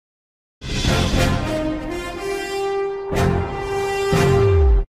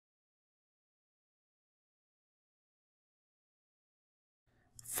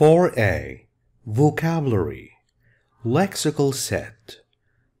4A. Vocabulary. Lexical set.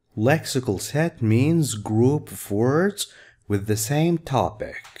 Lexical set means group of words with the same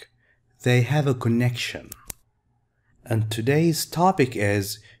topic. They have a connection. And today's topic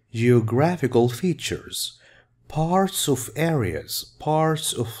is geographical features. Parts of areas,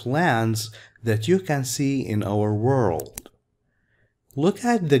 parts of lands that you can see in our world. Look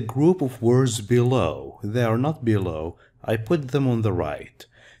at the group of words below. They are not below. I put them on the right.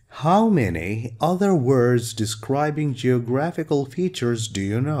 How many other words describing geographical features do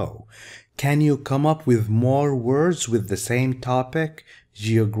you know? Can you come up with more words with the same topic,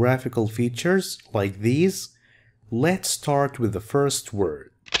 geographical features, like these? Let's start with the first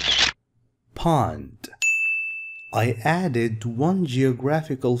word. Pond. I added one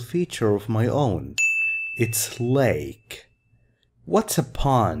geographical feature of my own. It's lake. What's a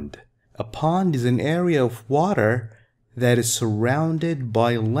pond? A pond is an area of water that is surrounded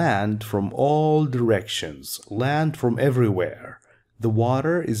by land from all directions, land from everywhere. The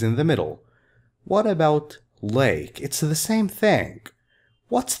water is in the middle. What about lake? It's the same thing.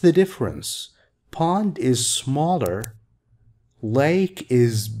 What's the difference? Pond is smaller, lake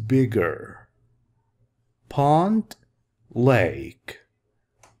is bigger. Pond, lake.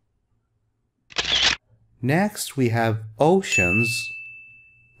 Next we have oceans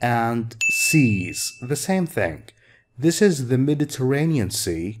and seas. The same thing. This is the Mediterranean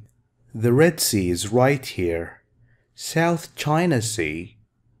Sea. The Red Sea is right here. South China Sea.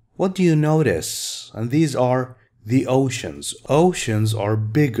 What do you notice? And these are the oceans. Oceans are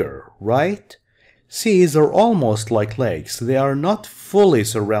bigger, right? Seas are almost like lakes. They are not fully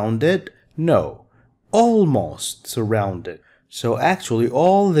surrounded. No. Almost surrounded. So actually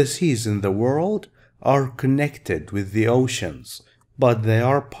all the seas in the world are connected with the oceans, but they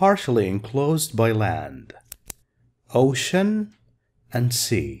are partially enclosed by land. Ocean and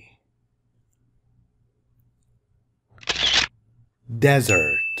sea.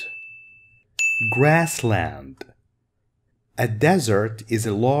 Desert. Grassland. A desert is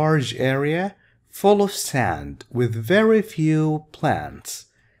a large area full of sand with very few plants,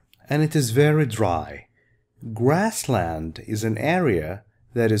 and it is very dry. Grassland is an area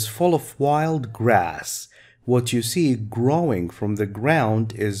that is full of wild grass. What you see growing from the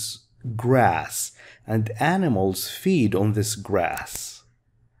ground is grass, and animals feed on this grass.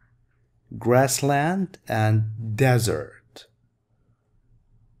 Grassland and desert.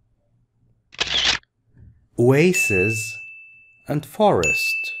 Oasis and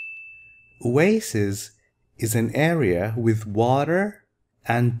forest. Oasis is an area with water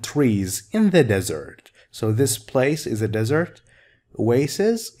and trees in the desert. So this place is a desert.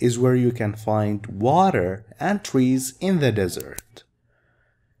 Oasis is where you can find water and trees in the desert.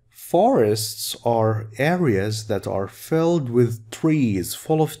 Forests are areas that are filled with trees,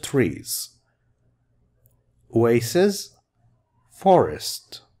 full of trees. Oasis,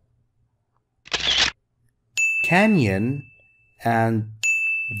 forest. Canyon and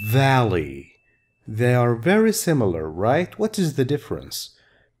valley. They are very similar, right? What is the difference?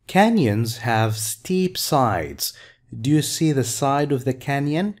 Canyons have steep sides. Do you see the side of the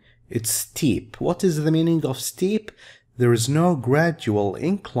canyon? It's steep. What is the meaning of steep? There is no gradual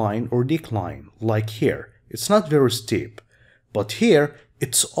incline or decline, like here. It's not very steep. But here,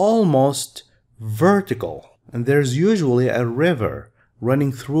 it's almost vertical, and there's usually a river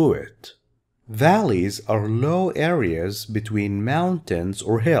running through it. Valleys are low areas between mountains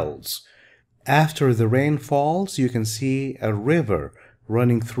or hills. After the rain falls, you can see a river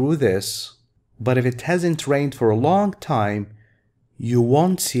running through this, but if it hasn't rained for a long time, you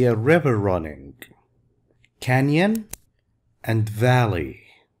won't see a river running. Canyon and valley.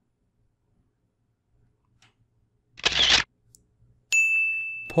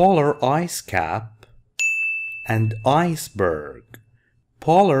 Polar ice cap and iceberg.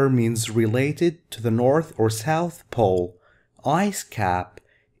 Polar means related to the North or South Pole. Ice cap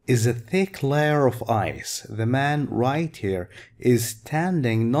is a thick layer of ice. The man right here is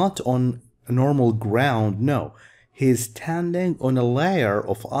standing not on a normal ground, no. He is standing on a layer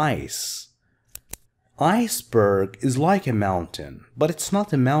of ice. Iceberg is like a mountain, but it's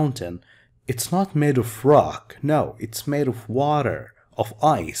not a mountain. It's not made of rock, no. It's made of water, of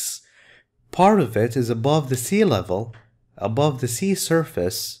ice. Part of it is above the sea level, above the sea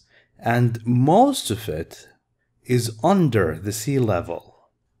surface, and most of it is under the sea level.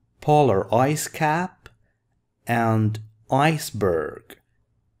 Polar ice cap and iceberg.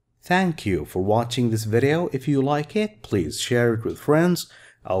 Thank you for watching this video. If you like it, please share it with friends.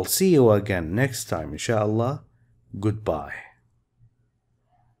 I'll see you again next time, inshallah. Goodbye.